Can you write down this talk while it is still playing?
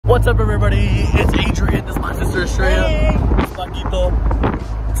What's up, everybody? It's Adrian. This is my sister Estrella. Hey. It's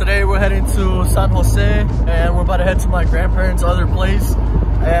Paquito. Today we're heading to San Jose, and we're about to head to my grandparents' other place.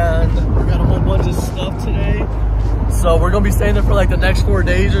 And we got a whole bunch of stuff today. So we're gonna be staying there for like the next 4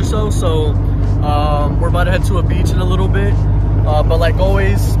 days or so. So we're about to head to a beach in a little bit. But like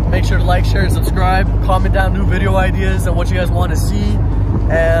always, make sure to like, share, and subscribe. Comment down new video ideas and what you guys want to see.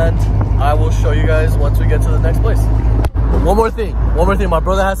 And I will show you guys once we get to the next place. One more thing. My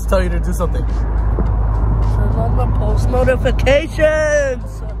brother has to tell you to do something. Turn on the post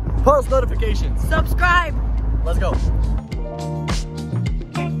notifications. Post notifications. Subscribe. Let's go.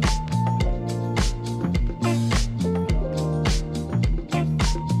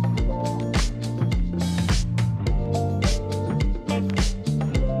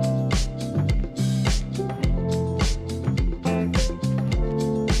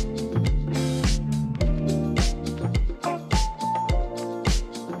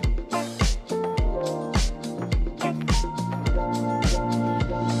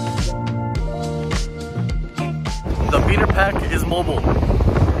 The meter pack is mobile.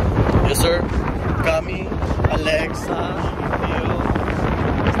 Yes, sir. Cami, Alexa,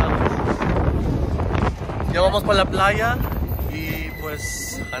 ya vamos para la playa y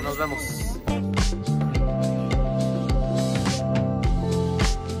pues ahí nos vemos.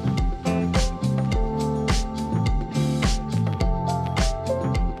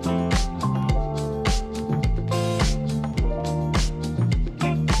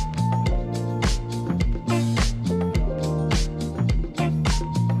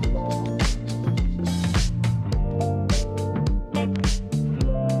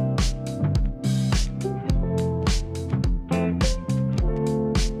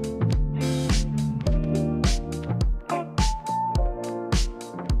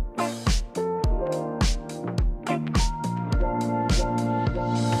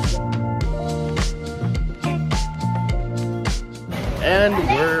 And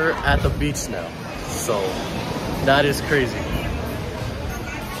we're at the beach now, so that is crazy.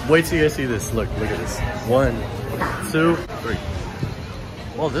 Wait till you guys see this. Look at this. 1, 2, 3.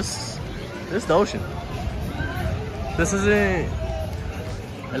 Well, this is the ocean. This isn't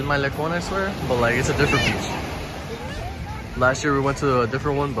El Malecón, I swear, but like it's a different beach. Last year we went to a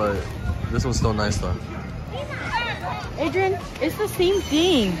different one, but this one's still nice though. Adrian, it's the same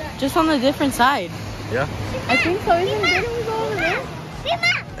thing, just on a different side. Yeah? I think so. Didn't we go over there?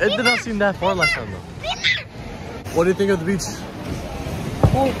 It did not seem that far last time though. What do you think of the beach?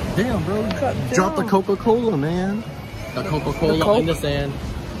 Oh, damn, bro. Drop the Coca-Cola, man. The Coca-Cola in the sand.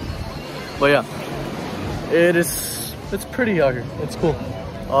 But yeah, it's pretty out here. It's cool.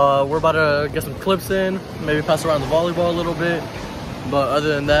 We're about to get some clips in, maybe pass around the volleyball a little bit. But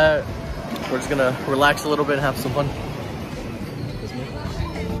other than that, we're just gonna relax a little bit and have some fun.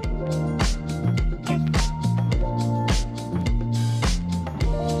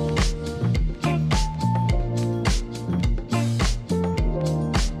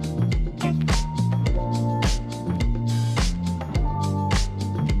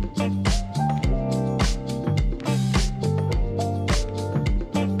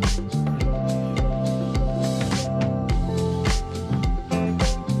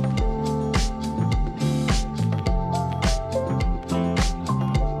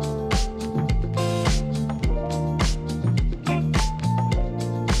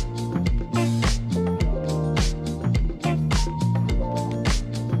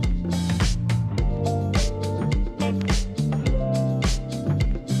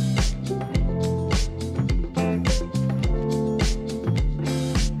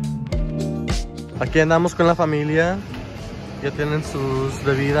 Aquí andamos con la familia, ya tienen sus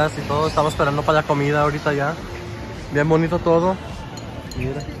bebidas y todo, estamos esperando para la comida ahorita ya. Bien bonito todo.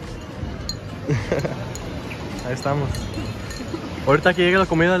 Mira. Ahí estamos. Ahorita que llegue la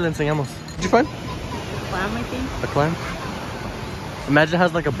comida le enseñamos. Did you find? Clam, I think. A clam? Imagine it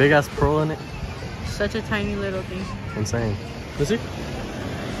has like a big ass pearl in it. Such a tiny little thing. Insane. You see?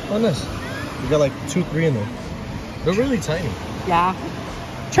 Oh nice. You got like 2, 3 in there. They're really tiny. Yeah.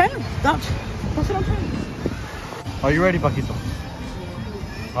 Try them. Don't. That's what I'm trying. Are you ready, Paquito?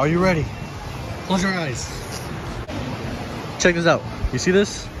 Are you ready? Close your eyes. Check this out. You see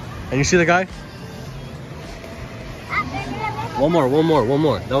this? And you see the guy? One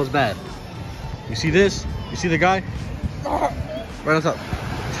more. That was bad. You see this? You see the guy? Right on top.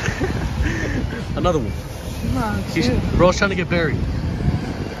 Another one. Bro's trying to get buried.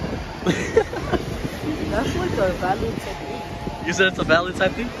 That's like a valid technique. You said it's a valid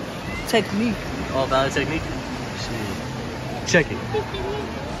type thing? Technique. Oh, valid technique? Check it.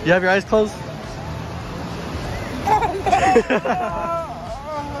 You have your eyes closed?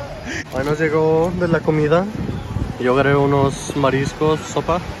 Ahí nos llegó de la comida. Yo agarré unos mariscos,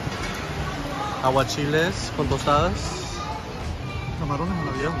 sopa, aguachiles con tostadas. Camarones en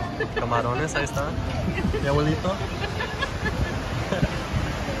la vida. Camarones, ahí está. Mi abuelito.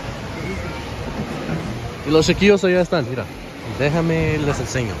 Y los chiquillos allá están, mira. Déjame les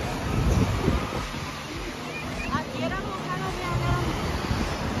enseño.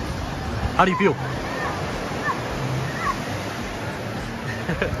 How do you feel?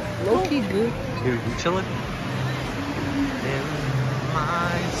 Low key good. Dude, you chilling? In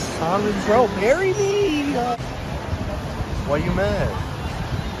my solid Bro, bury me. Why you mad?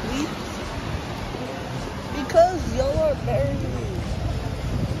 Because y'all are burying me.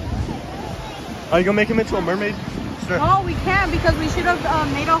 Are you gonna make him into a mermaid? Sure. No, we can't because we should have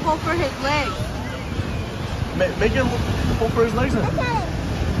made a hole for his legs. Make him pull for his legs then.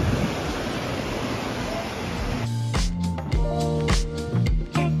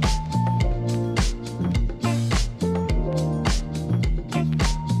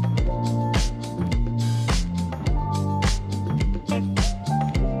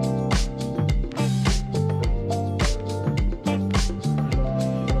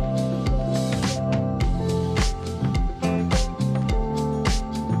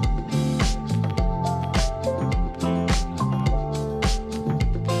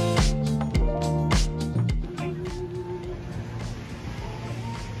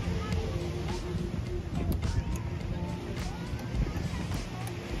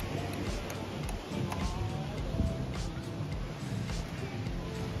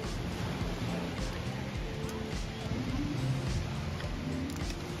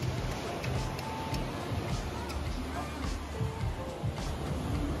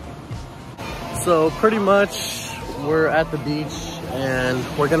 So pretty much we're at the beach and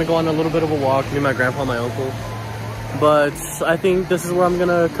we're gonna go on a little bit of a walk, me, my grandpa, my uncle. But I think this is where I'm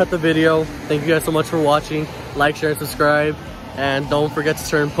gonna cut the video. Thank you guys so much for watching. Like, share, and subscribe. And don't forget to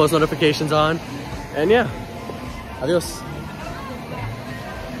turn post notifications on. And yeah, adios.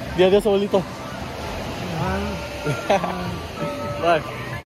 Di adios, abuelito. Bye.